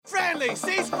Stanley,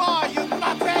 ceasefire, you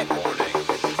nuthead!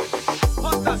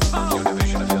 What the fuck? Your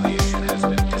division affiliation has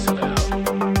been disavowed.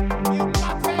 You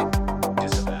nuthead!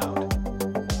 Disavowed.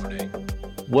 Warning.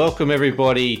 Welcome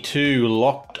everybody to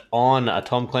Locked On, a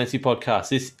Tom Clancy podcast.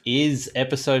 This is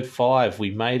episode 5.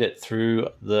 We made it through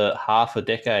the half a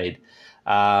decade.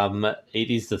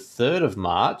 It is the 3rd of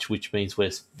March, which means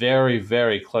we're very,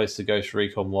 very close to Ghost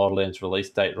Recon Wildlands release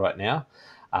date right now.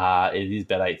 It is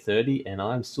about 8:30 and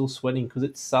I'm still sweating because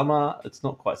it's summer. It's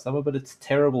not quite summer, but it's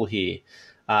terrible here.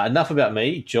 Enough about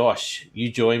me. Josh, you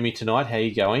join me tonight. How are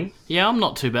you going? Yeah, I'm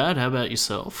not too bad. How about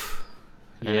yourself?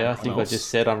 Yeah, I think I just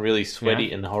said I'm really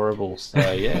sweaty and horrible. So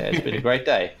yeah, it's been a great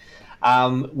day.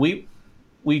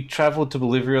 We travelled to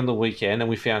Bolivia on the weekend and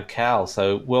we found Cal.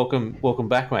 So welcome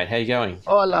back, mate. How you going?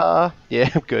 Hola.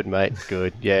 Yeah, good, mate.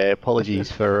 Good. Yeah,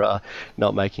 apologies for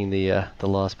not making the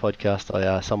last podcast.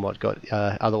 I somewhat got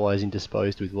otherwise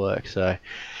indisposed with work. So,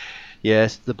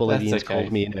 yes, the Bolivians okay.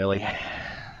 called me in early.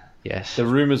 Yes. The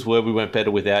rumours were we went better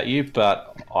without you,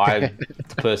 but I'm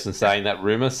the person saying that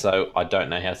rumour, so I don't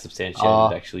know how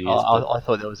substantiated it actually is. I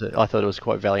thought it was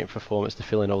quite valiant performance to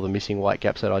fill in all the missing white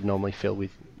gaps that I'd normally fill with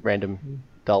random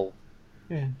dulcet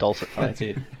tones. That's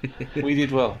it. We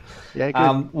did well. Yeah,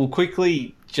 good. We'll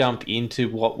quickly jump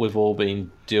into what we've all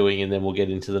been doing and then we'll get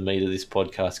into the meat of this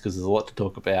podcast because there's a lot to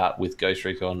talk about with Ghost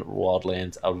Recon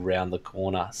Wildlands around the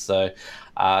corner. So,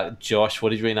 Josh,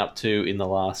 what have you been up to in the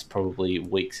last probably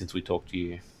week since we talked to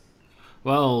you?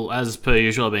 Well, as per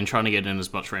usual, I've been trying to get in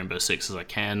as much Rainbow Six as I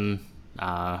can.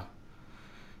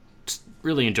 Just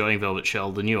really enjoying Velvet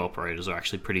Shell. The new operators are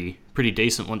actually pretty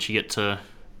decent once you get to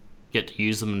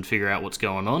use them and figure out what's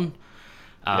going on.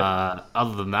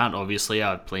 Other than that, obviously,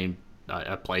 I played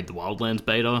the Wildlands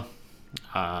beta.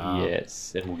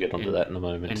 Yes, and we'll get onto that in a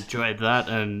moment. Enjoyed that,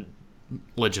 and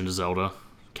Legend of Zelda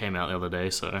came out the other day,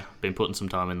 so I've been putting some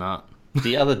time in that.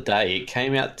 The other day, it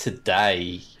came out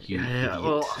today. You idiot.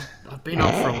 Well, I've been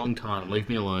up for a long time. Leave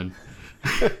me alone.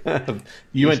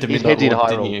 You went to He's midnight headed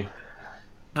launch, Hyrule. didn't you?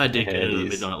 I did Yeah, go to it the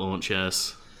is. midnight launch,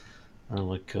 yes. Oh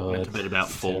my god. Went to bed about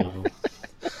 4.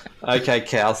 Okay,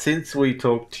 Cal, since we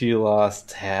talked to you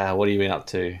last, what have you been up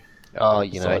to? Oh,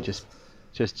 you know, Besides-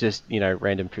 just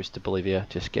random trips to Bolivia,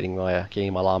 just getting my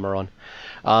llama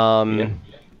on.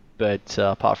 But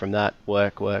apart from that,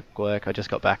 work. I just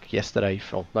got back yesterday.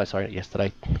 Not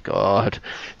yesterday. God,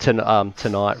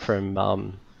 tonight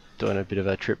from doing a bit of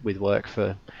a trip with work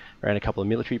for around a couple of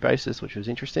military bases, which was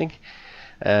interesting.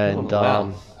 And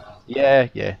wow. yeah,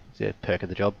 it's a perk of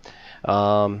the job.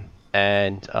 Of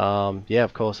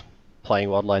course, playing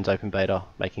Wildlands open beta,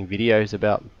 making videos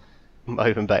about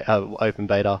open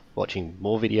beta, watching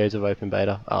more videos of open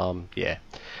beta.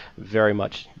 Very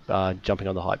much jumping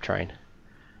on the hype train.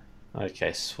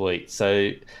 Okay, sweet.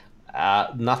 So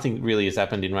nothing really has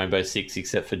happened in Rainbow Six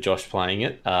except for Josh playing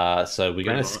it. So we're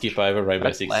going to skip over Rainbow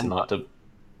That's Six landmark. tonight.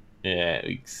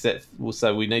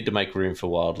 So we need to make room for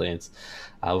Wildlands.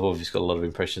 We've obviously got a lot of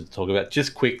impressions to talk about.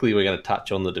 Just quickly, we're going to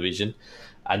touch on the Division.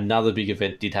 Another big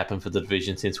event did happen for the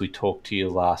Division since we talked to you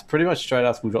last. Pretty much straight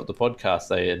after we dropped the podcast,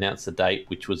 they announced the date,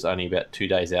 which was only about 2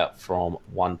 days out from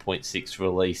 1.6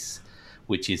 release,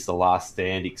 which is the Last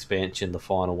Stand expansion, the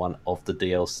final one of the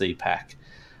DLC pack.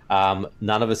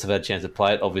 None of us have had a chance to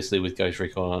play it, obviously, with Ghost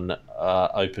Recon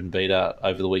open beta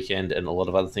over the weekend and a lot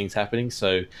of other things happening.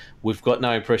 So we've got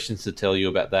no impressions to tell you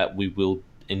about that. We will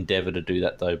endeavour to do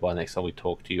that, though, by next time we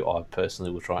talk to you. I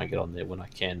personally will try and get on there when I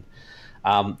can.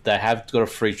 They have got a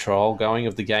free trial going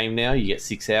of the game now. You get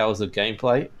 6 hours of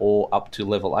gameplay or up to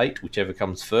level 8, whichever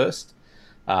comes first.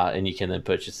 And you can then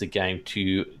purchase the game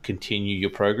to continue your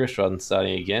progress rather than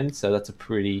starting again. So that's a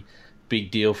pretty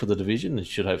big deal for the Division and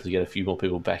should hopefully get a few more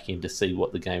people back in to see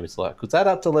what the game is like. Because that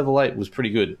up to level 8 was pretty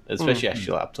good, especially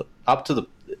actually up to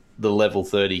the level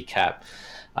 30 cap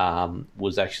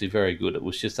was actually very good. It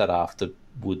was just that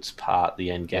afterwards part, the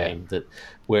end game, that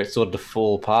where it started to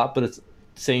fall apart, but it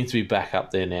seems to be back up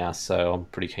there now. So I'm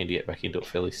pretty keen to get back into it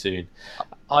fairly soon.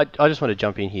 I just want to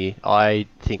jump in here. I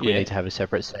think we need to have a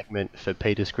separate segment for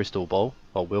Peter's crystal ball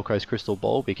or Wilco's crystal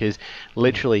ball because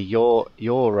literally your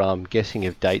guessing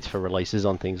of dates for releases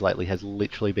on things lately has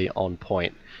literally been on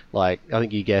point. Like I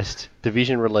think you guessed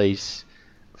Division release,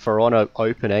 For Honor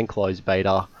open and closed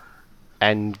beta,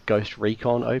 and Ghost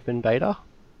Recon open beta.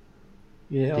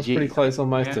 Yeah, I was pretty close on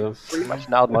most of them. Pretty much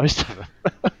nailed most of them.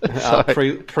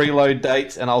 Preload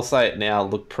dates, and I'll say it now.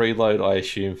 Look, preload, I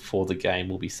assume, for the game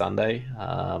will be Sunday.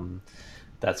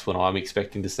 That's when I'm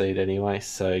expecting to see it anyway.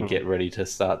 So get ready to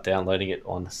start downloading it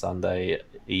on Sunday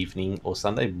evening or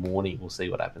Sunday morning. We'll see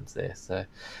what happens there. So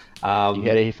You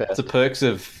get it here first. it's the perks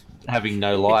of having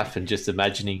no life and just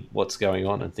imagining what's going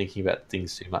on and thinking about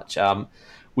things too much.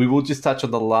 we will just touch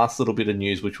on the last little bit of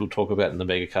news, which we'll talk about in the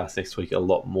Megacast next week a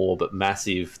lot more. But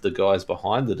Massive, the guys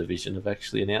behind the Division, have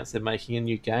actually announced they're making a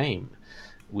new game,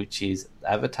 which is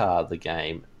Avatar, the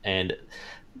game. And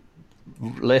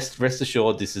rest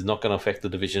assured, this is not going to affect the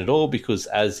Division at all, because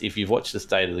as if you've watched the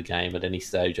state of the game at any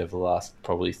stage over the last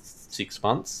probably 6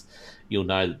 months, you'll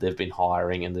know that they've been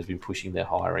hiring and they've been pushing their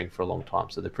hiring for a long time.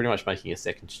 So they're pretty much making a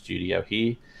second studio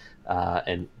here,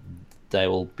 and they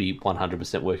will be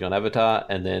 100% working on Avatar,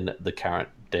 and then the current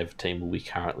dev team will be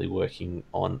currently working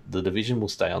on the Division. Will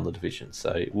stay on the Division,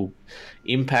 so it will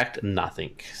impact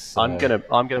nothing. So, I'm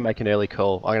gonna make an early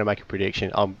call. I'm gonna make a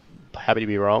prediction. I'm happy to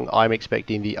be wrong. I'm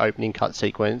expecting the opening cut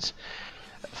sequence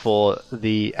for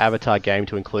the Avatar game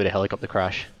to include a helicopter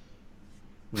crash.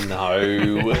 No.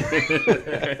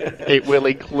 It will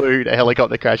include a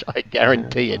helicopter crash. I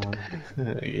guarantee it.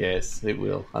 Yes, it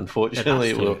will.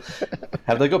 Unfortunately, it will.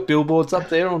 Have they got billboards up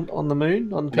there on the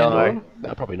moon? On Pandora?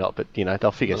 No, probably not. But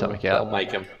they'll figure something They'll out.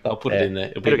 make them. They'll put it in there.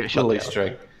 It'll be It'll get shot a down. Easter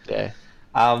egg. Yeah.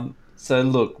 So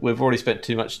look, we've already spent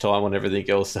too much time on everything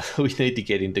else, so we need to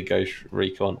get into Ghost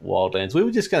Recon Wildlands. We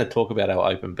were just going to talk about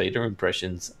our open beta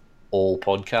impressions all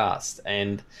podcast,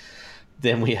 and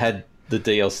then we had the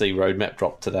DLC roadmap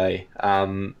drop today,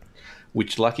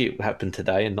 which lucky it happened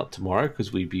today and not tomorrow,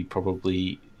 because we'd be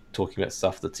probably talking about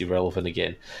stuff that's irrelevant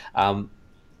again. Now,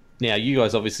 you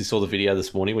guys obviously saw the video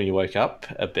this morning when you woke up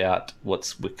about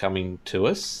what's coming to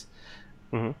us.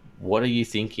 Mm-hmm. What are you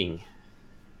thinking?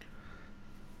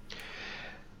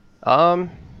 I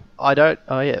don't.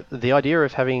 Oh yeah, the idea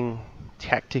of having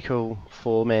tactical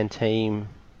 4-man team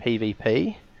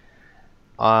PvP.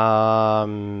 I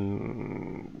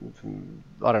don't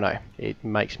know. It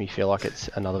makes me feel like it's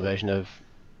another version of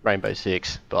Rainbow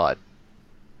Six, but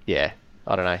yeah,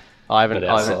 I don't know. I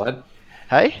haven't.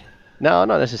 Hey, no,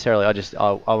 not necessarily.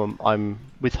 I'm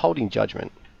withholding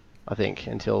judgment, I think,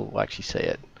 until we actually see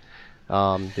it.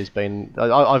 I've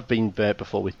been burnt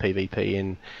before with PvP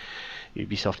in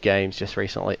Ubisoft games just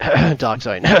recently, Dark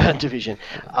Zone Division,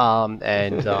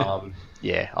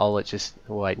 yeah, I'll just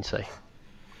wait and see.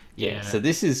 Yeah, so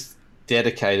this is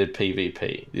dedicated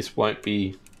PvP. This won't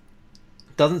be...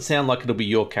 Doesn't sound like it'll be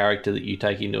your character that you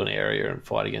take into an area and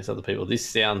fight against other people. This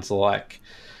sounds like...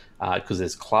 Because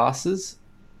there's classes,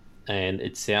 and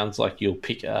it sounds like you'll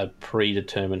pick a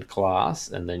predetermined class,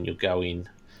 and then you'll go in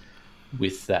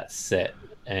with that set.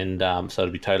 And so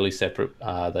it'll be totally separate,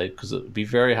 because it would be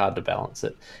very hard to balance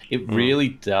it. It really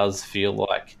does feel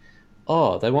like,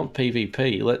 oh, they want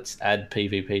PvP. Let's add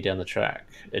PvP down the track.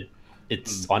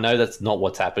 I know that's not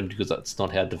what's happened, because that's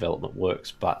not how development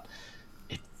works, but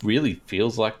it really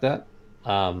feels like that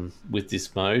with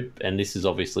this mode. And this is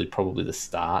obviously probably the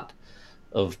start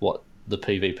of what the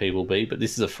PvP will be, but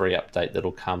this is a free update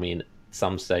that'll come in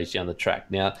some stage down the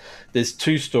track. Now, there's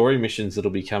 2 story missions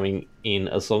that'll be coming in,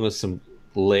 as long as some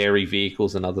Larry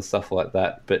vehicles and other stuff like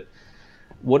that. But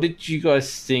what did you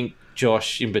guys think,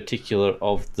 Josh, in particular,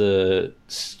 of the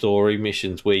story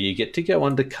missions where you get to go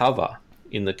undercover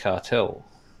in the cartel?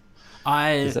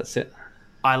 Is that set?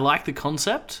 I like the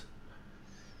concept,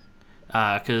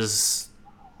 because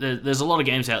there's a lot of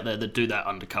games out there that do that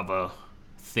undercover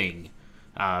thing.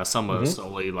 Some are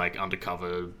solely like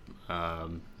undercover,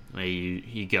 where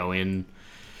you go in,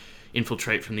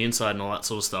 infiltrate from the inside and all that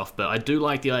sort of stuff. But I do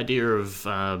like the idea of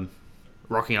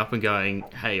rocking up and going,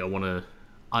 hey,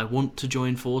 I want to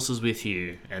join forces with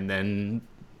you, and then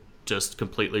just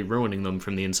completely ruining them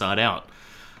from the inside out.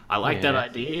 I like that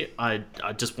idea. I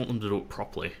just want them to do it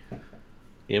properly.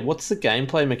 Yeah, what's the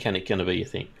gameplay mechanic going to be, you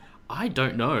think? I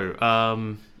don't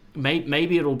know.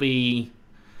 Maybe it'll be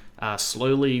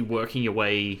slowly working your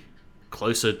way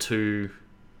closer to,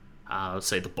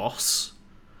 say, the boss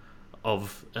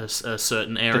of a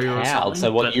certain area or something.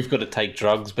 So what, you've got to take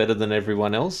drugs better than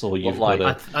everyone else, or you've got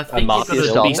to... I think you've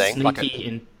got to be thing, sneaky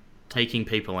in taking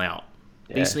people out.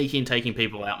 Yeah. Be sneaky in taking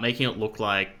people out, making it look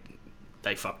like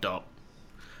they fucked up.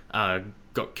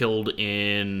 Got killed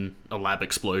in a lab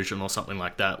explosion or something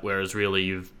like that, whereas really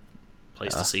you've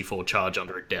placed a C4 charge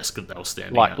under a desk that they were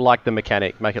standing at. Like the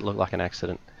mechanic, make it look like an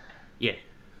accident. Yeah.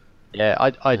 Yeah,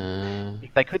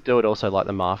 they could do it also like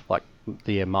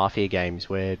the Mafia games,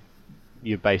 where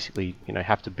you basically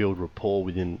have to build rapport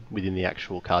within the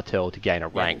actual cartel to gain a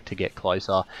rank to get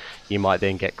closer. You might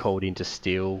then get called in to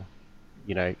steal,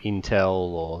 intel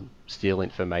or steal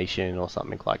information or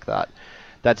something like that.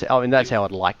 That's how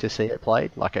I'd like to see it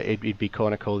played. Like it'd be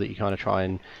kind of cool that you kind of try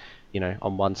and,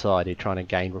 on one side you're trying to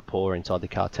gain rapport inside the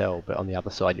cartel, but on the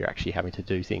other side you're actually having to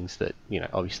do things that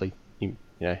obviously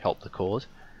help the cause.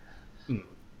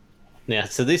 Now,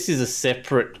 so this is a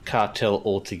separate cartel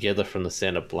altogether from the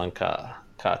Santa Blanca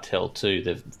cartel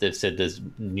too. They've said there's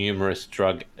numerous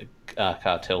drug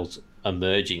cartels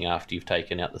emerging after you've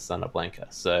taken out the Santa Blanca.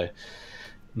 So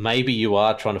maybe you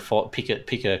are trying to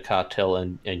pick a cartel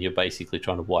and you're basically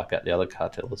trying to wipe out the other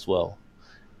cartel as well.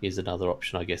 Is another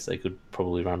option I guess they could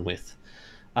probably run with.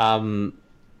 Now,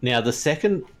 the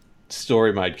second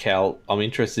story mode, Cal, I'm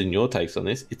interested in your takes on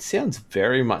this. It sounds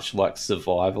very much like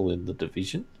survival in the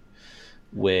Division,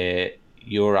 where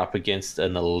you're up against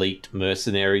an elite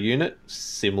mercenary unit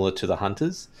similar to the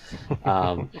Hunters,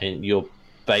 and you're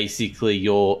basically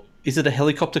is it a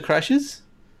helicopter crashes?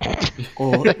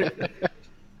 Or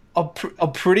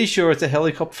I'm pretty sure it's a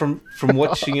helicopter from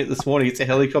watching it this morning. It's a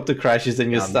helicopter crashes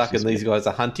and you're stuck and these guys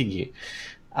are hunting you.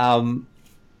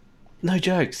 No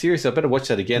joke, seriously, I better watch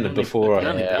that again before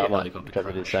I might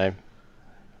cover the same.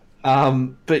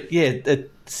 But yeah,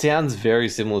 it sounds very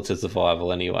similar to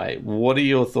survival anyway. What are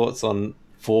your thoughts on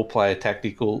 4-player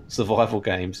tactical survival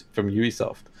games from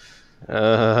Ubisoft?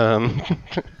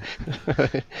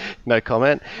 No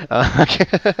comment.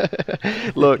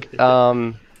 Look,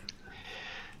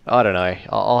 I don't know.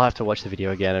 I'll have to watch the video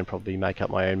again and probably make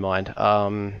up my own mind.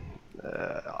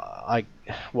 I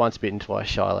once bitten, twice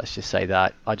shy. Let's just say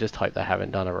that. I just hope they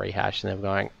haven't done a rehash and they're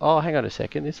going, oh, hang on a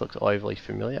second, this looks overly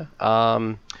familiar.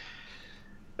 I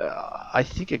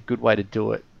think a good way to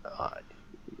do it,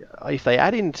 if they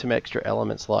add in some extra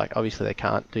elements, like obviously they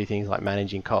can't do things like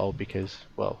managing cold because,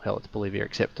 well, hell, it's Bolivia,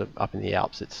 except up in the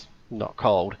Alps, it's not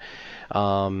cold.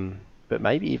 But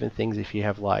maybe even things if you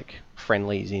have like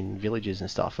friendlies in villages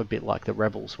and stuff, a bit like the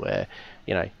Rebels, where,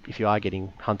 you know, if you are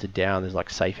getting hunted down, there's like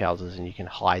safe houses and you can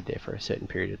hide there for a certain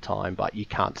period of time, but you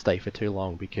can't stay for too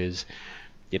long because,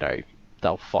 you know,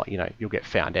 they'll fight, you know, you'll get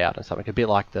found out and something. A bit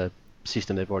like the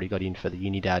system they've already got in for the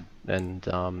Unidad and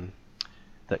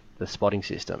the spotting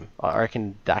system. I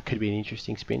reckon that could be an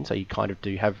interesting spin. So you kind of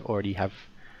already have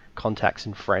contacts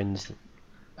and friends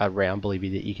around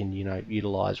Bolivia that you can, you know,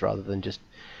 utilize rather than just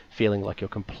feeling like you're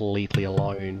completely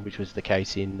alone, which was the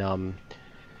case in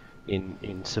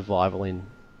survival in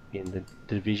the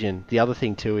Division. The other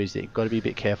thing too is that you've got to be a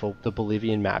bit careful. The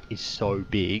Bolivian map is so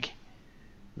big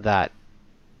that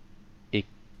it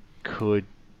could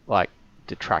like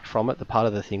detract from it. The part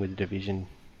of the thing with the Division,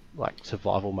 like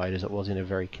survival mode, is it was in a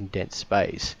very condensed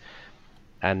space,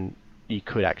 and you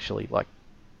could actually, like,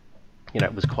 you know,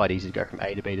 it was quite easy to go from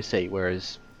A to B to C.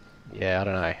 Whereas, yeah, I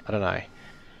don't know.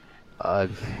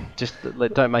 Just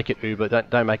don't make it Uber.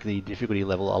 Don't make the difficulty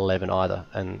level 11 either,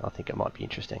 and I think it might be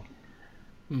interesting.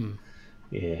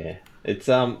 Yeah, it's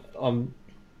I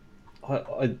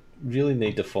really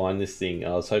need to find this thing.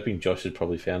 I was hoping Josh had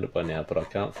probably found it by now, but I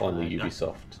can't find the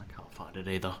Ubisoft. I can't find it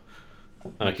either.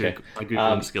 Okay, my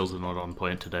Googling skills are not on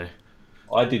point today.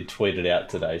 I did tweet it out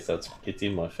today, so it's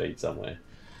in my feed somewhere.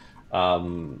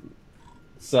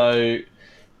 So,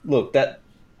 look,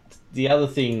 the other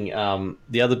thing,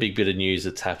 the other big bit of news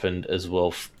that's happened as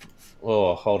well.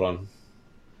 Oh, hold on.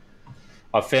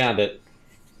 I found it.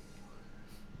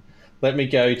 Let me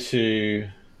go to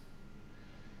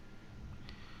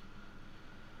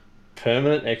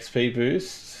permanent XP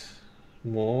boost.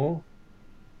 More.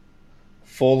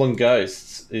 Fallen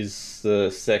Ghosts is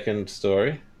the second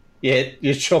story. Yeah,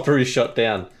 your chopper is shot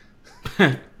down.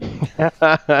 And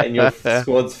your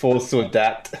squad's forced to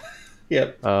adapt.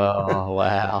 Yep. Oh,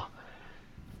 wow.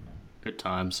 Good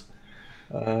times.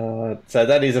 So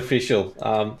that is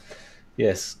official.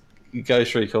 Yes,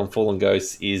 Ghost Recon Fallen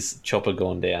Ghosts is chopper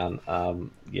gone down.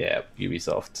 Yeah,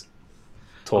 Ubisoft.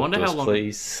 Talk to us,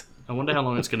 please. I wonder how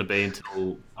long it's going to be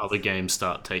until other games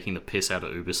start taking the piss out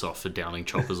of Ubisoft for downing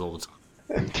choppers all the time.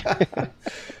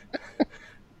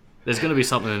 There's going to be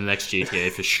something in the next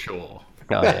GTA for sure.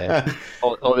 Oh, yeah.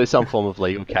 or there's some form of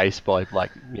legal case by,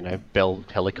 like, you know, Bell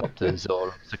Helicopters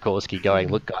or Sikorsky going,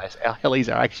 look, guys, our helis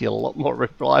are actually a lot more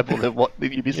reliable than what the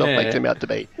Ubisoft makes them out to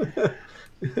be.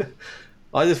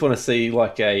 I just want to see,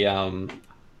 like, an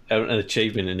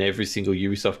achievement in every single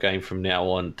Ubisoft game from now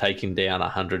on, taking down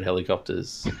 100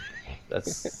 helicopters.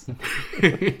 That's...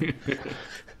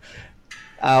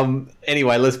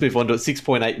 Anyway, let's move on to it.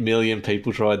 6.8 million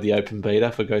people tried the open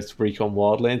beta for Ghost Recon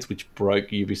Wildlands, which broke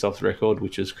Ubisoft's record,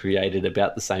 which was created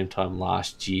about the same time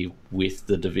last year with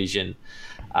The Division.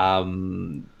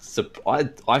 So I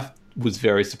was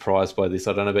very surprised by this.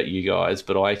 I don't know about you guys,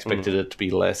 but I expected it to be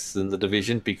less than The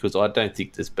Division because I don't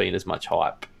think there's been as much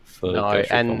hype for Ghost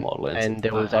Recon Wildlands. And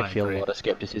there was actually a lot of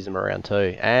skepticism around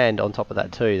too. And on top of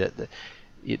that too, that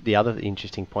the other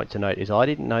interesting point to note is I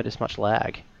didn't notice much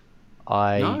lag.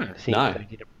 I think they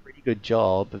did a pretty good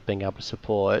job of being able to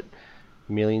support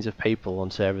millions of people on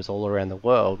servers all around the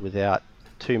world without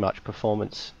too much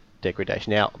performance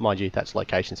degradation. Now, mind you, that's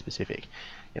location specific.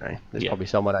 there's Yeah. probably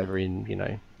someone over in,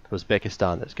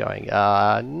 Uzbekistan that's going,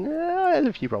 no, there's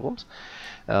a few problems.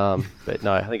 But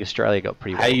no, I think Australia got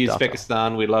pretty well Hey, looked after.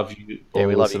 Uzbekistan, we love you. Yeah, All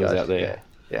we the love you listeners guys. out there.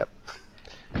 Yeah. Yep.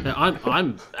 Now,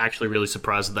 I'm actually really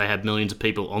surprised that they had millions of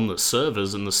people on the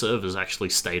servers, and the servers actually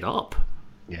stayed up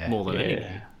Yeah. more than Yeah.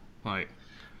 anything. Like,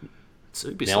 it's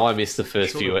Ubisoft. Now I missed the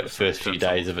first Surely few Ubisoft few turns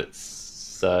days up. of it,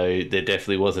 so there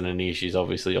definitely wasn't any issues,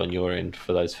 obviously, on your end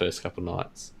for those first couple of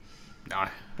nights. No.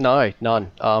 No,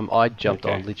 none. I jumped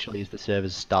Okay. on literally as the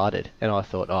servers started, and I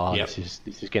thought, Yep. this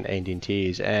is going to end in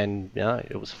tears, and no,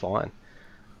 it was fine.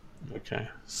 Okay,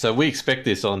 so we expect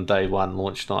this on day one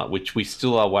launch night, which we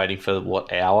still are waiting for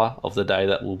what hour of the day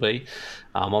that will be.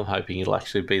 I'm hoping it'll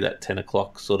actually be that 10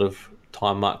 o'clock sort of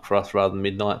time mark for us rather than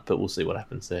midnight, but we'll see what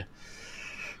happens there.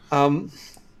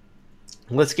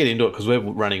 Let's get into it because we're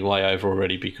running way over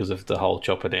already because of the whole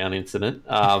chopper down incident.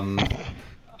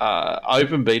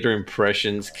 Open beta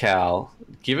impressions, Cal.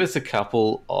 Give us a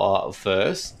couple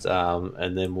first,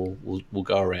 and then we'll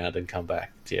go around and come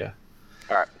back to you.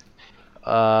 All right.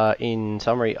 In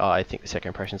summary, I think the second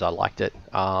impressions, I liked it.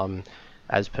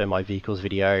 As per my vehicles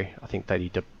video, I think they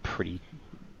did a pretty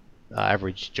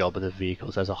average job of the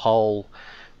vehicles as a whole,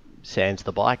 sans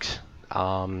the bikes.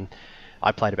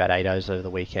 I played about 8 hours over the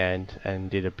weekend and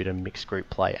did a bit of mixed group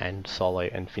play and solo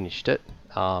and finished it.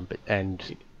 That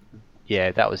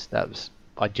was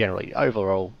I generally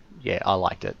overall, I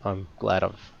liked it. I'm glad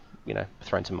I've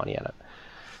thrown some money at it.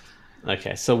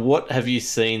 Okay, so what have you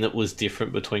seen that was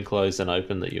different between closed and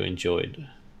open that you enjoyed?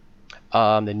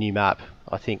 The new map.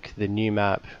 I think the new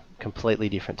map, completely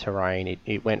different terrain.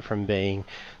 It went from being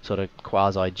sort of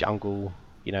quasi jungle,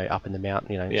 up in the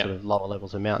mountain, Yeah. sort of lower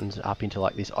levels of mountains, up into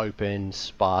like this open,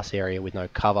 sparse area with no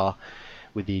cover.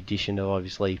 With the addition of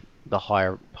obviously the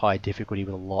higher difficulty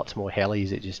with lots more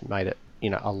helis, it just made it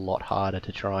a lot harder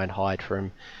to try and hide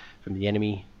from the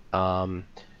enemy.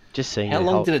 Just seeing How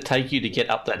long did it take you to get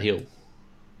up that hill?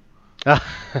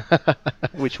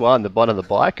 Which one? The one on the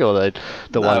bike or the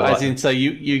No, one? as in, so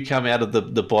you come out of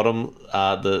the bottom,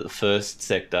 the first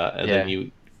sector, and then Yeah.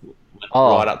 you went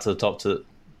Oh. right up to the top to.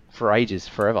 For ages,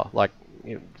 forever. Like,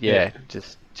 Yeah.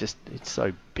 just it's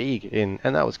so big, and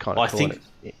that was kind of I cool. think-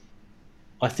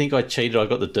 I think I cheated. I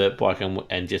got the dirt bike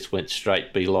and just went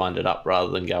straight, beelined it up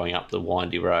rather than going up the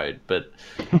windy road. But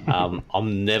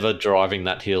I'm never driving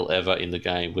that hill ever in the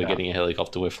game. We're No. getting a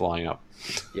helicopter. We're flying up.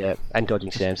 Yeah, and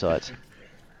dodging SAM sites.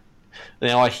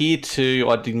 Now, I hear too,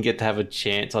 I didn't get to have a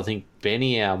chance. I think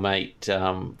Benny, our mate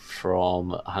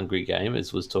from Hungry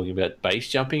Gamers, was talking about base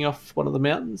jumping off one of the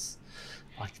mountains.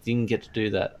 I didn't get to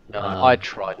do that. No, I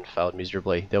tried and failed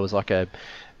miserably. There was like a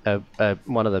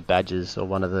one of the badges or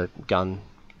one of the gun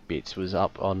bits was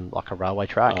up on like a railway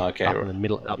track, Oh, okay. up in the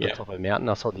middle, up Yeah. the top of a mountain.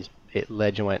 I saw this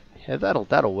ledge and went, yeah,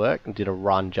 that'll work, and did a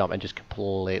run, jump, and just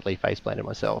completely face planted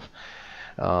myself.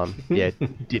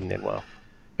 It didn't end well,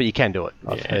 but you can do it.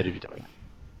 I've Yeah. heard of you doing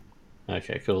it.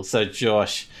 Okay, cool. So,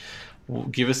 Josh,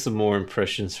 give us some more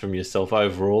impressions from yourself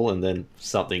overall, and then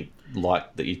something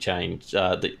like that you changed,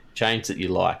 that you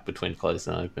like between closed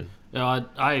and open. No,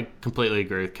 I completely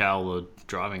agree with Cal. The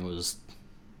driving was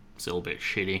still a bit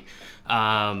shitty.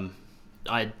 I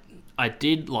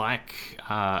did like.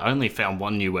 I only found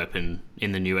one new weapon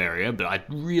in the new area, but I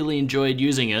really enjoyed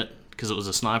using it because it was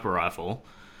a sniper rifle.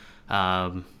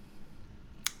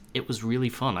 It was really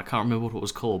fun. I can't remember what it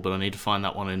was called, but I need to find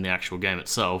that one in the actual game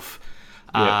itself.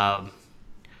 Yeah.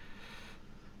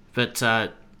 I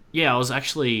was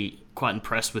actually quite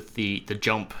impressed with the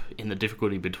jump in the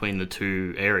difficulty between the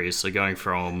two areas. So going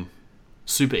from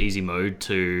super easy mode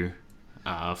to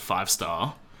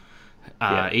 5-star.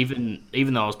 Even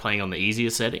though I was playing on the easier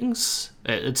settings,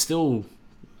 it still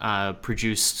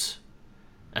produced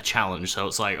a challenge. So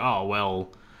it's like, oh well,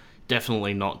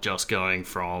 definitely not just going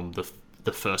from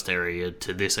the first area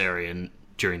to this area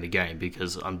during the game,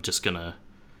 because I'm gonna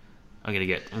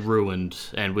get ruined.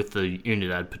 And with the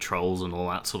Unidad patrols and all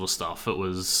that sort of stuff, it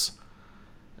was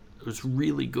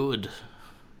really good.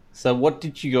 So, what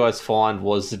did you guys find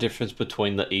was the difference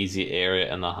between the easier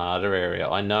area and the harder area?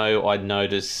 I know I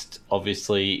noticed,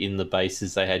 obviously, in the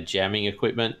bases they had jamming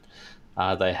equipment,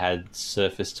 they had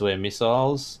surface-to-air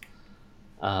missiles,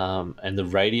 and the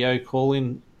radio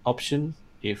call-in option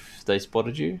if they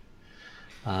spotted you.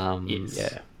 Yes.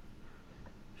 Yeah.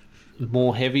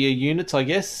 More heavier units, I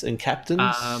guess, and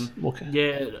captains. Okay.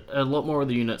 Yeah, a lot more of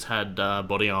the units had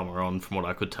body armor on, from what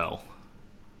I could tell.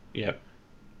 Yep.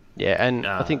 Yeah, and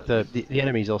I think the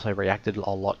enemies also reacted a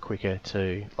lot quicker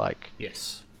to, like,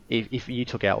 Yes. if you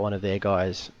took out one of their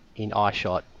guys in eye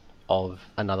shot of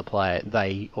another player,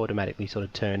 they automatically sort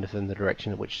of turned in the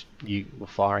direction in which you were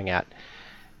firing at,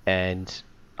 and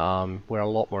we're a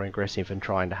lot more aggressive and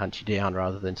trying to hunt you down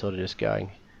rather than sort of just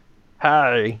going,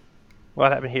 "Hey,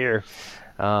 what happened here?"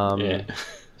 Yeah.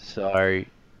 So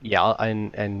yeah,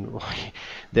 and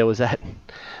there was that.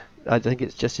 I think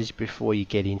it's just as before you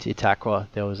get into Itakwa,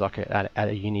 there was like a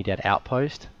Unidad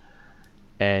outpost,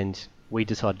 and we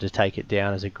decided to take it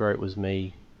down as a group. It was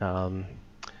me,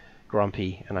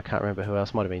 Grumpy, and I can't remember who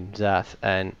else. Might have been Zath,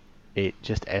 and it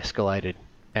just escalated,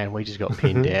 and we just got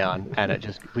pinned down, and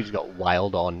we just got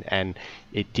wailed on, and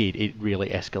it really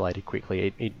escalated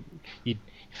quickly. You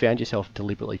found yourself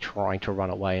deliberately trying to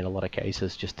run away in a lot of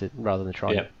cases, rather than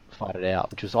trying to fight it out,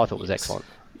 which I thought was excellent.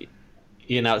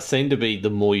 You know, it seemed to be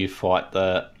the more you fight,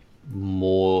 the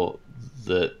more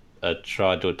that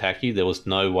tried to attack you. There was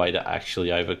no way to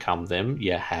actually overcome them.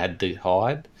 You had to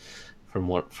hide, from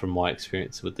my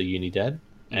experience with the Unidad,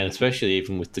 and especially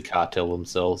even with the cartel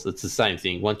themselves. It's the same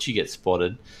thing. Once you get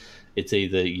spotted, it's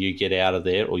either you get out of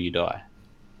there or you die.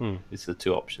 It's the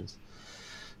two options.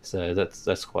 So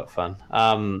that's quite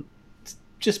fun.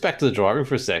 Just back to the driving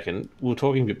for a second. We were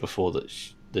talking a bit before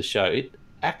the show. It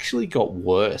actually got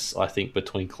worse, I think,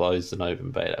 between closed and open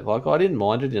beta. Like, I didn't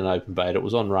mind it in open beta. It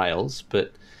was on rails,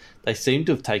 but they seemed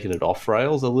to have taken it off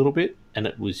rails a little bit, and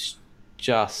it was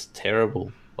just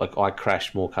terrible. Like, I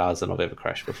crashed more cars than I've ever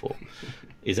crashed before.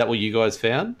 Is that what you guys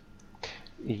found?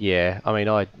 Yeah, I mean,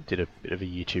 I did a bit of a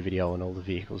YouTube video on all the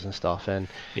vehicles and stuff, and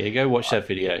Yeah, go watch that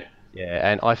video.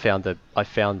 yeah, and I think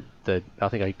the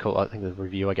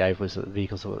review I gave was that the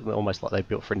vehicles were almost like they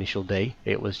built for Initial D.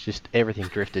 It was just everything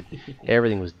drifted,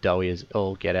 everything was doughy as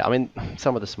all get out. I mean,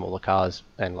 some of the smaller cars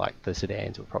and like the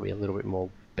sedans were probably a little bit more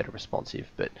better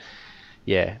responsive, but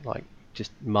yeah, like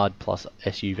just mud plus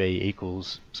SUV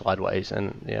equals sideways,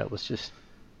 and yeah, it was just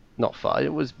not fun.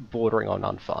 It was bordering on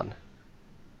unfun.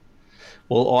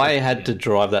 Well, I had to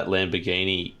drive that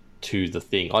Lamborghini to the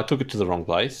thing. I took it to the wrong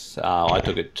place. I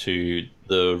took it to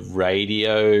the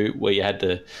radio where you had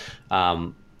to.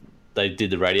 They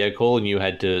did the radio call and you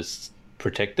had to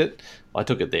protect it. I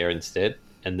took it there instead,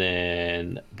 and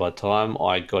then by the time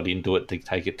I got into it to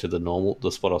take it to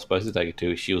the spot I was supposed to take it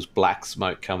to, she was black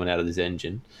smoke coming out of this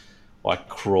engine. I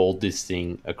crawled this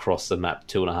thing across the map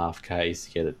 2.5 k's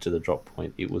to get it to the drop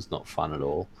point. It was not fun at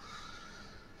all.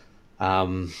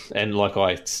 And like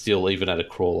I still, even at a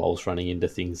crawl, I was running into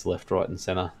things left, right, and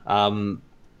centre.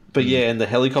 But yeah, and the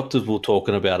helicopters we were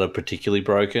talking about are particularly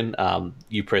broken.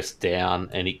 You press down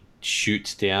and it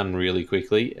shoots down really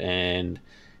quickly, and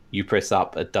you press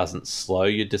up, it doesn't slow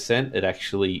your descent. It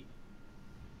actually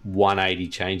 180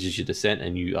 changes your descent,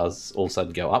 and you all of a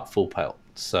sudden go up full pelt.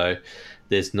 So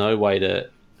there's no way to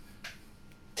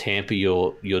tamper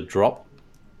your drop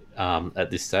at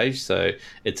this stage. So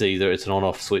it's an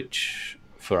on-off switch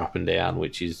for up and down,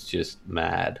 which is just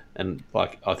mad. And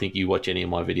like, I think you watch any of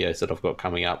my videos that I've got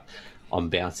coming up, I'm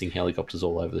bouncing helicopters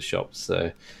all over the shop.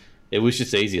 So it was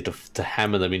just easier to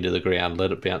hammer them into the ground,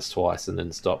 let it bounce twice, and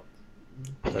then stop.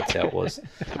 That's how it was.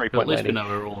 But at least we know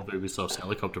where all of Ubisoft's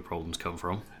helicopter problems come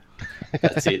from.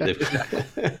 That's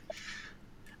it.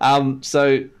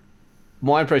 So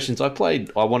my impressions, I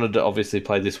wanted to obviously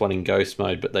play this one in Ghost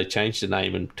mode, but they changed the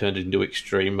name and turned it into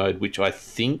Extreme mode, which I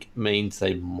think means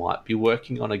they might be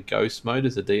working on a Ghost mode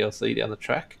as a DLC down the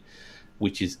track,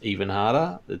 which is even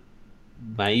harder.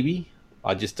 Maybe.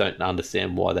 I just don't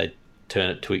understand why they turn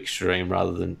it to Extreme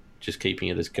rather than just keeping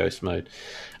it as Ghost mode.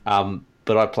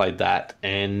 But I played that,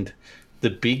 and the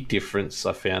big difference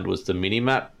I found was the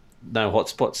minimap. No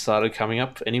hotspots started coming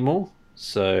up anymore,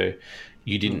 so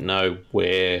you didn't know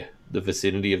where the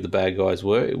vicinity of the bad guys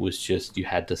were. It was just you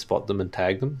had to spot them and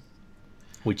tag them,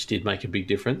 which did make a big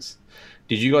difference.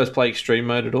 Did you guys play Extreme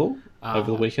mode at all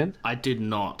over the weekend? I did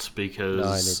not,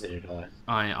 because neither did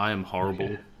I am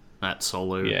horrible at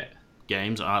solo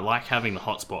games. I like having the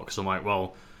hotspot because I'm like,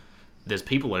 well, there's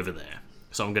people over there,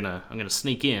 so I'm gonna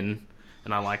sneak in,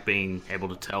 and I like being able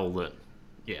to tell that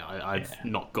I've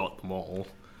not got them all.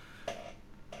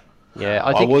 Yeah,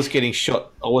 I was getting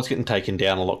shot. I was getting taken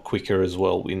down a lot quicker as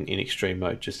well in Extreme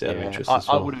mode, just out of interest as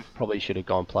well. I would have probably should have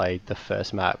gone played the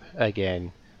first zone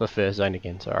again,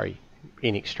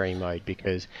 in Extreme mode,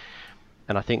 because,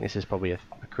 and I think this is probably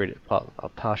a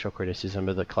partial criticism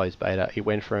of the closed beta. It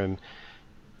went from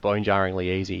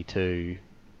bone-jarringly easy to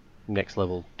next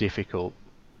level difficult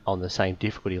on the same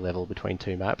difficulty level between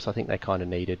two maps. I think they kind of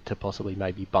needed to possibly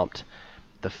maybe bumped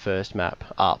the first map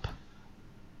up,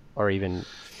 or even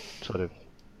sort of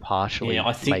partially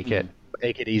make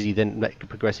it easy, then make it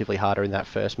progressively harder in that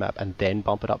first map, and then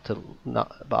bump it up to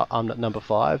number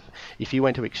 5. If you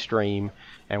went to Extreme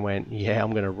and went,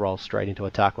 I'm going to roll straight into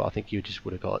attack, well, I think you just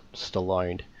would have got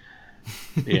Stalloned.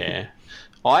 Yeah.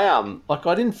 I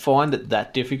didn't find it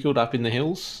that difficult up in the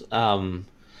hills.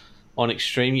 On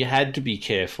extreme, you had to be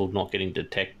careful not getting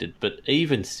detected. But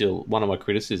even still, one of my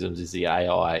criticisms is the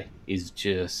AI is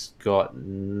just got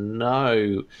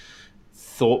no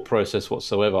thought process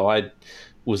whatsoever. I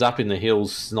was up in the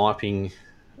hills sniping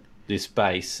this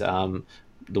base,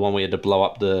 the one we had to blow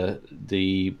up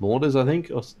the mortars, I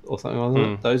think, or something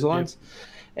along those lines.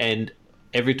 And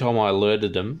every time I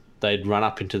alerted them, they'd run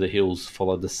up into the hills,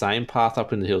 followed the same path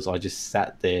up in the hills. I just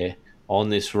sat there on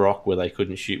this rock where they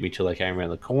couldn't shoot me till they came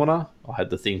around the corner. I had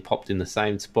the thing popped in the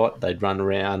same spot. They'd run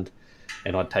around,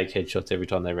 and I'd take headshots every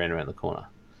time they ran around the corner.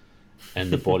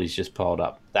 And the bodies just piled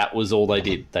up. That was all they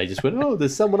did. They just went, oh,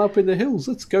 there's someone up in the hills.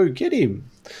 Let's go get him.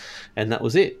 And that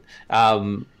was it.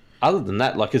 Other than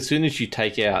that, like as soon as you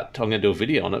take out, I'm going to do a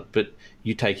video on it, but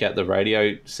you take out the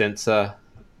radio sensor,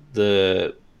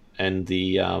 and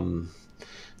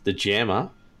the jammer,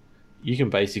 you can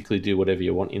basically do whatever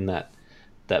you want in that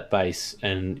base,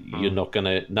 and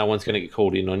no one's gonna get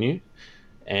called in on you,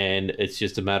 and it's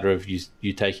just a matter of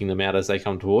you taking them out as they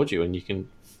come towards you, and you can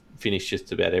finish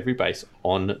just about every base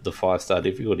on the 5-star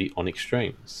difficulty on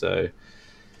extreme. So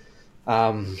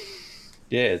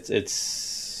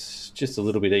it's just a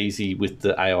little bit easy with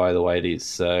the AI the way it is.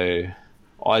 So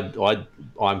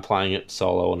I'm playing it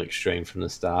solo on extreme from the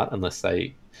start, unless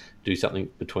they do something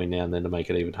between now and then to make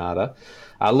it even harder.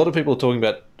 A lot of people are talking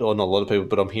about, or not a lot of people,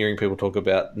 but I'm hearing people talk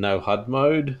about no HUD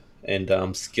mode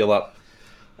and skill up.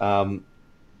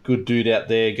 Good dude out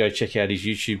there, go check out his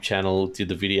YouTube channel, did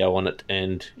the video on it,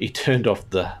 and he turned off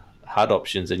the HUD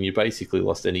options, and you basically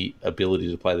lost any ability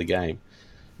to play the game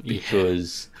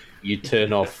because you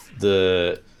turn off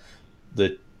the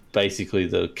basically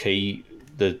the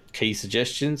key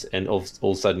suggestions, and all of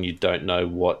a sudden you don't know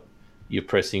what you're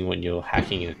pressing when you're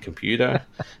hacking a computer,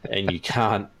 and you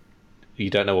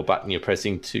don't know what button you're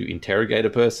pressing to interrogate a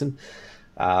person,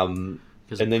 and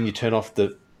then you turn off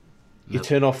the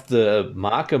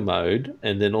marker mode,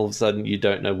 and then all of a sudden you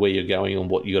don't know where you're going and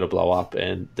what you got to blow up,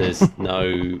 and there's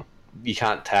you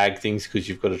can't tag things because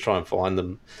you've got to try and find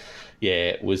them.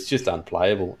 Yeah, it was just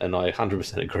unplayable, and I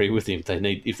 100% agree with him.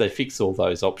 If they fix all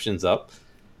those options up,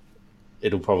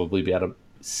 it'll probably be able to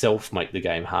self-make the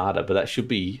game harder, but that should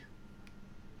be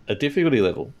a difficulty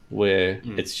level where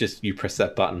it's just you press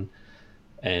that button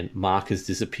and markers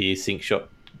disappear, sync shot,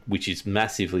 which is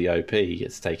massively OP,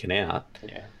 gets taken out,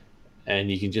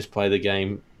 and you can just play the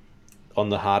game on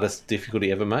the hardest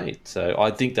difficulty ever made. So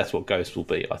I think that's what Ghost will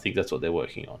be. I think that's what they're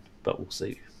working on, but we'll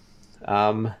see.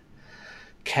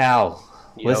 Cal,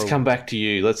 let's come back to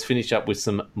you. Let's finish up with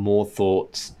some more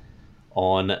thoughts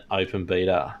on Open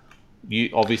Beta. You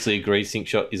obviously agree sync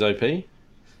shot is OP?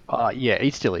 Yeah,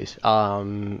 it still is.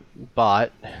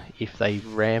 But if they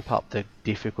ramp up the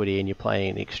difficulty and you're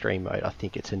playing in extreme mode, I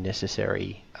think it's a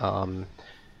necessary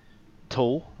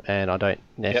tool, and I don't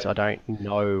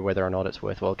know whether or not it's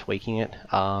worthwhile tweaking it.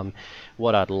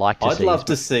 What I'd like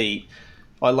to see,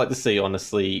 I'd like to see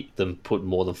honestly them put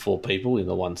more than 4 people in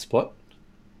the one spot.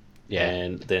 Yeah.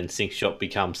 And then sync shot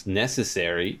becomes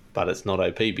necessary, but it's not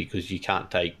OP because you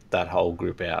can't take that whole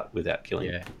group out without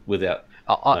killing without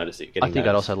noticing. I think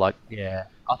I'd also like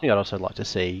to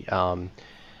see. I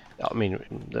mean,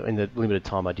 in the limited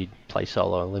time I did play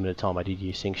solo and limited time I did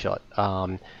use sync shot.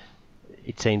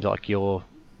 It seems like your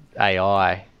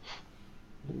AI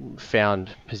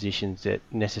found positions that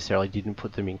necessarily didn't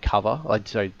put them in cover.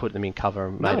 Put them in cover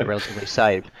and made it relatively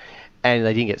safe. And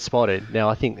they didn't get spotted. Now,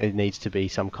 I think there needs to be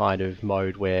some kind of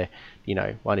mode where,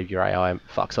 one of your AI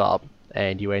fucks up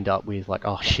and you end up with like,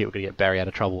 oh shit, we're going to get Barry out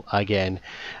of trouble again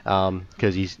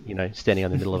because he's, standing on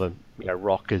the middle of a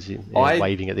rock as he's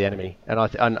waving at the enemy. And I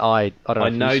don't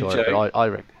know if you saw it, but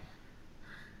I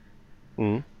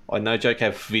reckon. I know Joke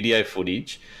have video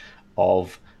footage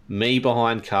of me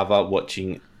behind cover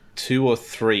watching 2 or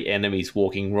 3 enemies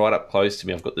walking right up close to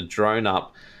me. I've got the drone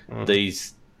up.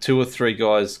 These 2 or 3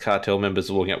 guys, cartel members,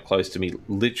 are walking up close to me,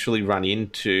 literally run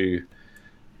into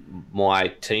my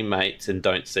teammates and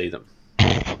don't see them.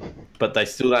 But they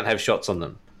still don't have shots on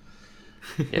them.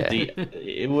 Yeah.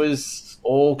 It was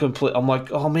all complete. I'm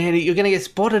like, oh man, you're going to get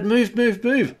spotted.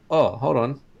 Move. Oh, hold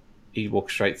on. He walked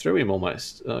straight through him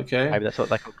almost. Okay. Maybe that's what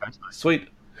they call ghost mode. Sweet.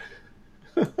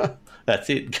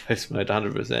 That's it, ghost mode,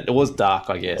 100%. It was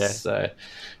dark, I guess. Yeah. So,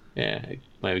 yeah,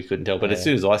 maybe couldn't tell. But as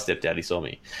soon as I stepped out, he saw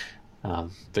me.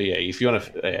 But yeah, if you want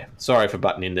to, sorry for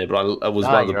butting in there, but it was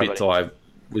one of the bits I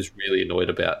was really annoyed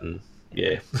about, and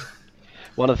yeah.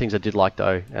 One of the things I did like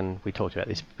though, and we talked about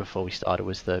this before we started,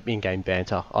 was the in-game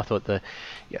banter. I thought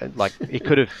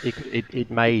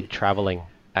it made traveling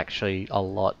actually a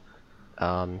lot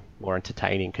more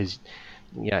entertaining because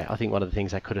I think one of the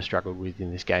things I could have struggled with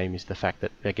in this game is the fact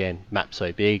that, again, map's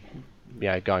so big,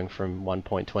 going from one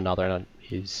point to another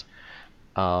is,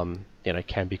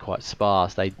 can be quite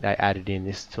sparse. They added in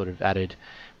this sort of added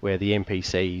where the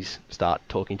NPCs start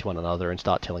talking to one another and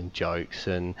start telling jokes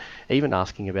and even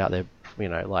asking about their,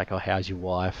 like, oh, how's your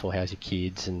wife or how's your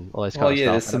kids and all those kind of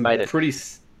stuff. There's some made it pretty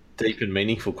deep and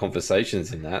meaningful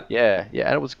conversations in that. Yeah,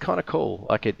 and it was kind of cool.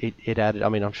 Like it added. I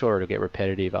mean, I'm sure it'll get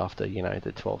repetitive after the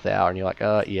 12th hour, and you're like,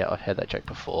 oh yeah, I've had that joke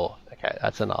before. Okay,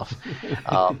 that's enough.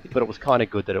 But it was kind of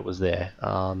good that it was there.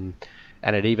 And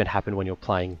it even happened when you're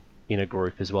playing in a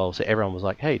group as well. So everyone was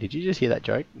like, hey, did you just hear that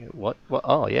joke? What?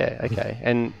 Oh yeah, okay.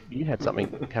 And you had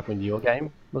something happen in your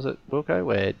game, was it, Wilco,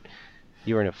 where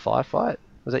you were in a firefight?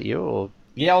 Was that you or?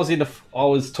 Yeah, I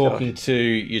was talking to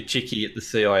your chickie at the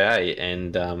CIA,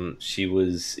 and she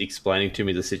was explaining to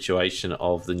me the situation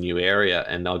of the new area,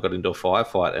 and I got into a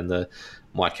firefight, and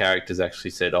my characters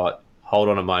actually said, "Oh, hold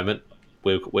on a moment.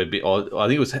 I think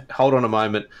it was hold on a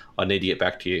moment. I need to get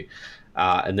back to you."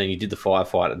 And then you did the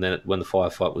firefight, and then when the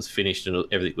firefight was finished and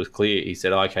everything was clear, he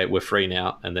said, "Okay, we're free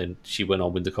now." And then she went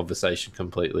on with the conversation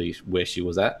completely where she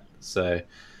was at. So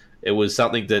it was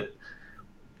something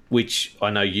which I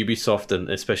know Ubisoft and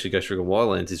especially Ghost Recon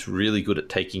Wildlands is really good at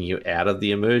taking you out of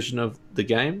the immersion of the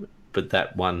game, but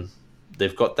that one,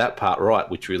 they've got that part right,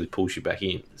 which really pulls you back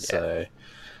in. Yeah. So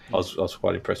I was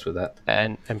quite impressed with that.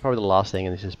 And probably the last thing,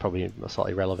 and this is probably a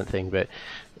slightly relevant thing, but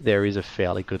there is a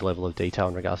fairly good level of detail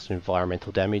in regards to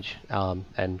environmental damage,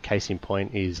 and case in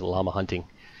point is llama hunting.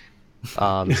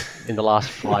 In the last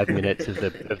 5 minutes of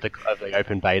the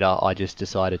open beta, I just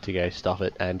decided to go stuff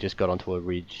it and just got onto a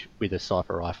ridge with a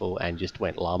sniper rifle and just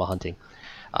went llama hunting.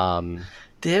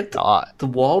 The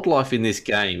wildlife in this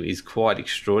game is quite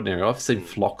extraordinary. I've seen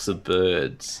flocks of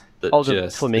birds that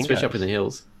especially up in the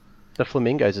hills. The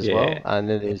flamingos as well, and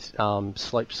then there's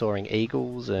slope soaring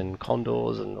eagles and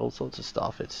condors and all sorts of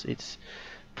stuff. It's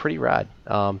pretty rad.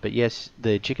 But yes,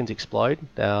 the chickens explode.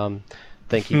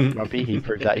 Thank you, Grumpy. He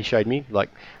proved that. He showed me. Like,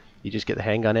 you just get the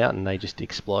handgun out and they just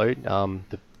explode.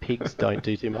 The pigs don't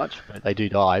do too much, but they do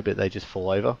die, but they just fall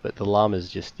over. But the llamas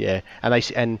just,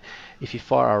 and if you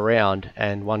fire around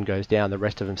and one goes down, the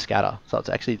rest of them scatter. So it's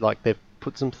actually like they've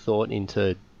put some thought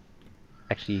into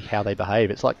actually how they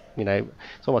behave. It's like,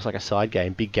 it's almost like a side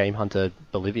game, Big Game Hunter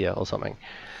Bolivia or something.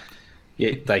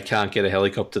 Yeah, they can't get a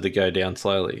helicopter to go down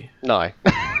slowly. No.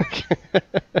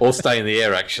 Or stay in the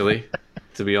air, actually,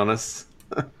 to be honest.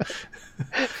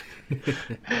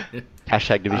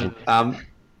 Hashtag division.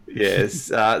 Yes.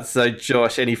 So,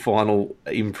 Josh, any final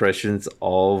impressions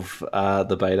of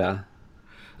the beta?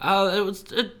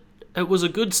 It was a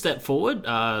good step forward.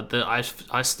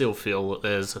 I still feel that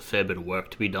there's a fair bit of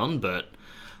work to be done, but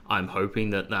I'm hoping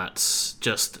that that's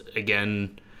just,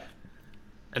 again,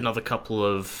 another couple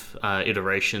of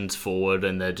iterations forward,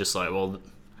 and they're just like, well,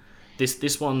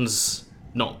 this one's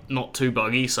not too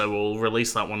buggy, so we'll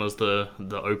release that one as the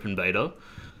open beta.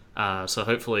 So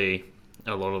hopefully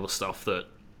a lot of the stuff that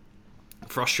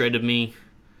frustrated me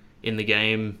in the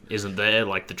game isn't there,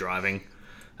 like the driving.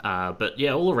 But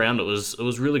yeah, all around it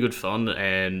was really good fun,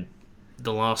 and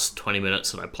the last 20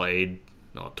 minutes that I played,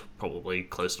 not probably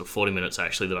close to 40 minutes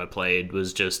actually that I played,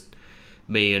 was just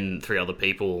me and 3 other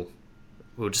people.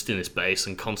 We were just in this base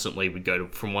and constantly would go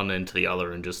from one end to the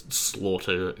other and just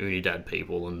slaughter Unidad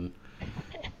people and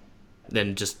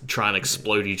then just try and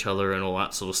explode each other and all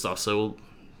that sort of stuff. So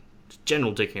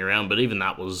general dicking around, but even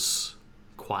that was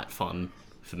quite fun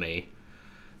for me.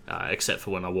 Except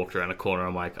for when I walked around a corner,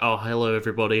 I'm like, oh, hello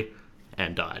everybody,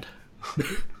 and died.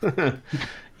 Yeah,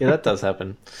 that does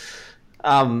happen.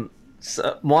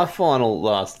 So my final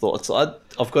last thoughts,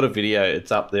 I've got a video,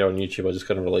 it's up there on YouTube, I just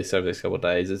got to release over the next couple of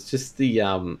days. It's just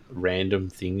the random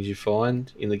things you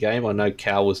find in the game. I know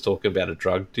Cal was talking about a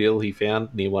drug deal he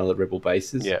found near one of the rebel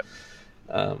bases. Yeah.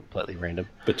 Completely random.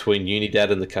 Between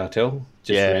Unidad and the cartel,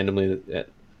 just randomly.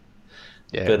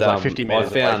 Yeah, but like 50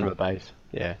 meters away from the base.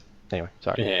 Yeah. Anyway,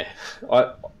 sorry. Yeah,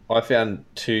 I found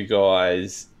 2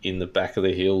 guys in the back of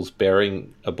the hills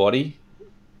burying a body.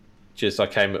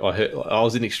 I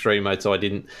was in extreme mode, so I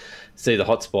didn't see the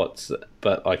hotspots,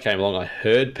 but I came along, I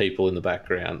heard people in the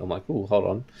background. I'm like, oh, hold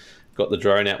on. Got the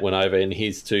drone out, went over, and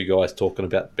here's 2 guys talking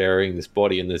about burying this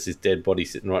body, and there's this dead body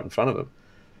sitting right in front of them.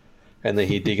 And then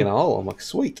he digging a hole. I'm like,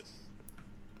 sweet.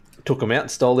 Took them out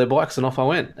and stole their bikes, and off I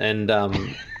went. And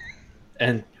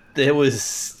and there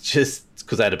was just,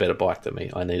 because they had a better bike than me,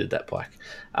 I needed that bike.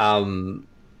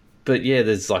 But yeah,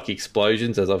 there's like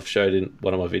explosions, as I've showed in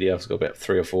one of my videos. I've got about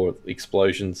 3 or 4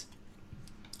 explosions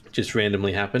just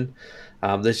randomly happen.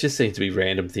 There's just seems to be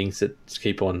random things that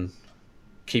keep on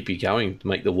keep you going, to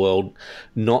make the world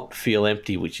not feel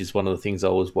empty, which is one of the things I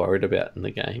was worried about in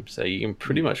the game. So you can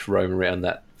pretty much roam around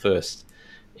that first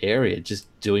area just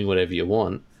doing whatever you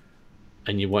want,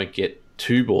 and you won't get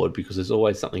too bored because there's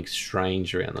always something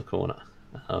strange around the corner.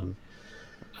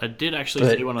 I did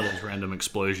actually see one of those random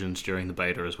explosions during the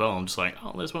beta as well. I'm just like,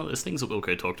 oh, there's one of those things that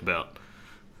Wilco talked about.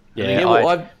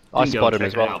 Yeah, I spotted him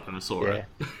as well. And I saw Yeah.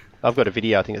 it. I've got a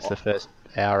video. I think it's the first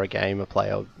hour a game a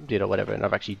player did or whatever, and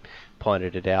I've actually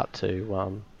pointed it out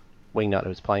to Wingnut, who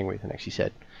was playing with, and actually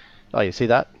said, "Oh, you see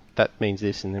that? That means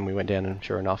this." And then we went down, and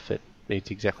sure enough, it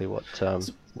needs exactly what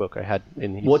Wilco had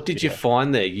in his What did you video.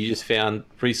 find there? You just found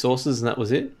resources and that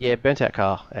was it? Yeah, burnt out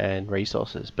car and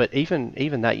resources. But even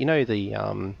that, you know, the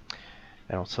and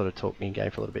I'll sort of talk in game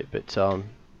for a little bit, but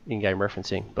in-game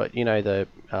referencing. But you know the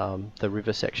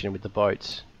river section with the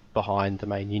boats behind the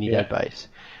main Unidad base,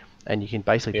 and you can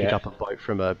basically pick up a boat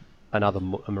from a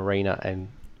marina and,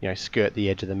 you know, skirt the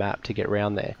edge of the map to get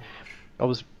around there. I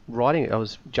was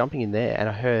jumping in there, and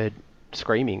I heard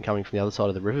screaming coming from the other side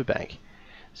of the riverbank.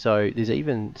 So there's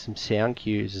even some sound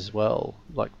cues as well,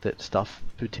 like that stuff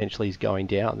potentially is going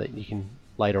down that you can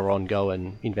later on go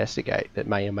and investigate that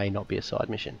may or may not be a side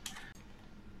mission.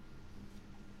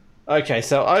 Okay,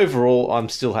 so overall, I'm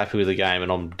still happy with the game, and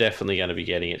I'm definitely going to be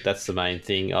getting it. That's the main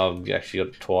thing. I've actually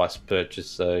got it twice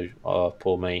purchased, so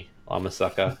poor me. I'm a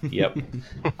sucker. Yep.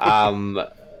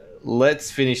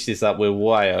 Let's finish this up. We're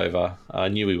way over. I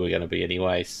knew we were going to be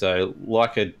anyway. So,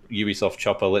 like a Ubisoft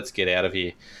chopper, let's get out of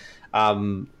here.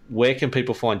 Where can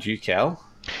people find you, Cal?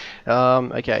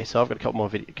 Okay, so I've got a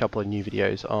couple of new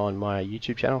videos on my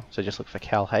YouTube channel. So just look for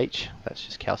Cal H. That's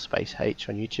just Cal space H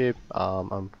on YouTube.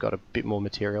 I've got a bit more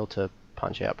material to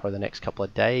punch out probably the next couple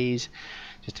of days.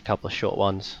 Just a couple of short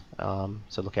ones.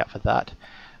 So look out for that.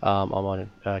 I'm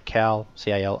on Cal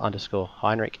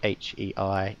 _Heinrich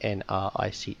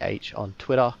HEINRICH on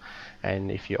Twitter.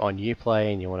 And if you're on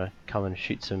Uplay and you want to come and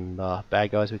shoot some bad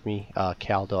guys with me,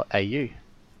 cal.au.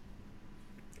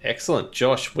 Excellent.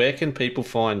 Josh, where can people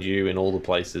find you in all the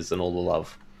places and all the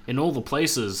love? In all the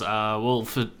places, well,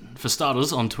 for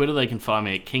starters, on Twitter they can find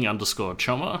me at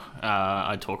king_chommer.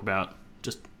 I talk about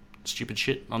just stupid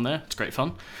shit on there. It's great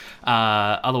fun.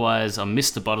 Otherwise, I'm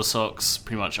Mr. Buttersocks,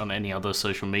 pretty much on any other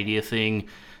social media thing.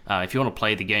 If you want to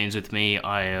play the games with me,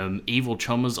 I am Evil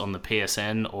Chommers on the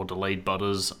PSN or Delayed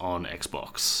Butters on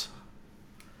Xbox.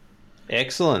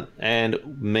 Excellent.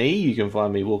 And me, you can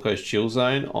find me Wilco's Chill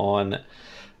Zone on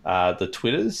the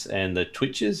Twitters and the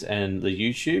Twitches and the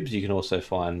YouTubes. You can also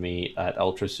find me at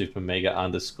Ultra Super Mega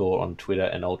 _ on Twitter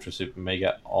and Ultra Super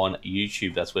Mega on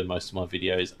YouTube. That's where most of my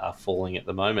videos are falling at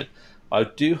the moment. I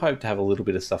do hope to have a little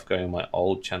bit of stuff going on my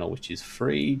old channel, which is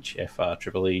Freege,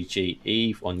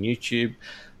 FREEGE on YouTube.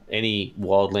 Any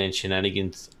Wildland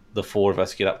shenanigans the four of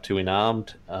us get up to in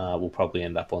Armed will probably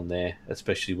end up on there,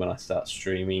 especially when I start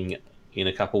streaming in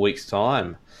a couple of weeks'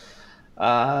 time.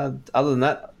 Other than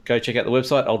that, go check out the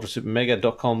website,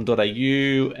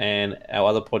 ultrasupermega.com.au, and our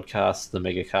other podcasts, the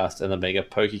Megacast and the Mega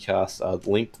Pokecast, are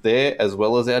linked there, as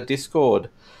well as our Discord.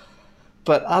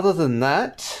 But other than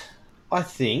that, I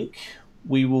think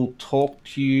we will talk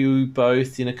to you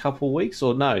both in a couple of weeks,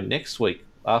 or no, next week.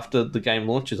 After the game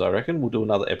launches, I reckon. We'll do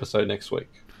another episode next week.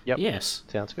 Yep. Yes.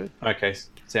 Sounds good. Okay,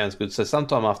 sounds good. So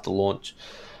sometime after launch,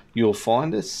 you'll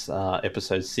find us.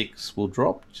 Episode 6 will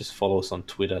drop. Just follow us on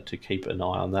Twitter to keep an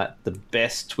eye on that. The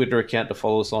best Twitter account to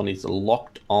follow us on is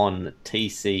Locked On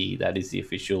TC. That is the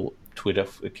official Twitter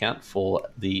account for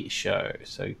the show.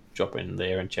 So drop in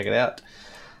there and check it out.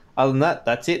 Other than that,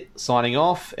 that's it. Signing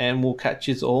off, and we'll catch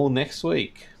you all next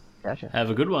week. Gotcha. Have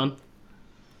a good one.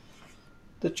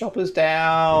 The chopper's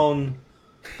down.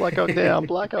 Black Hawk down,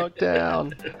 Black Hawk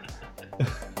down.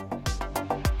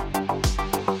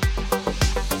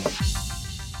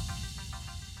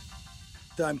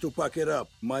 Time to pack it up.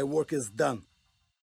 My work is done.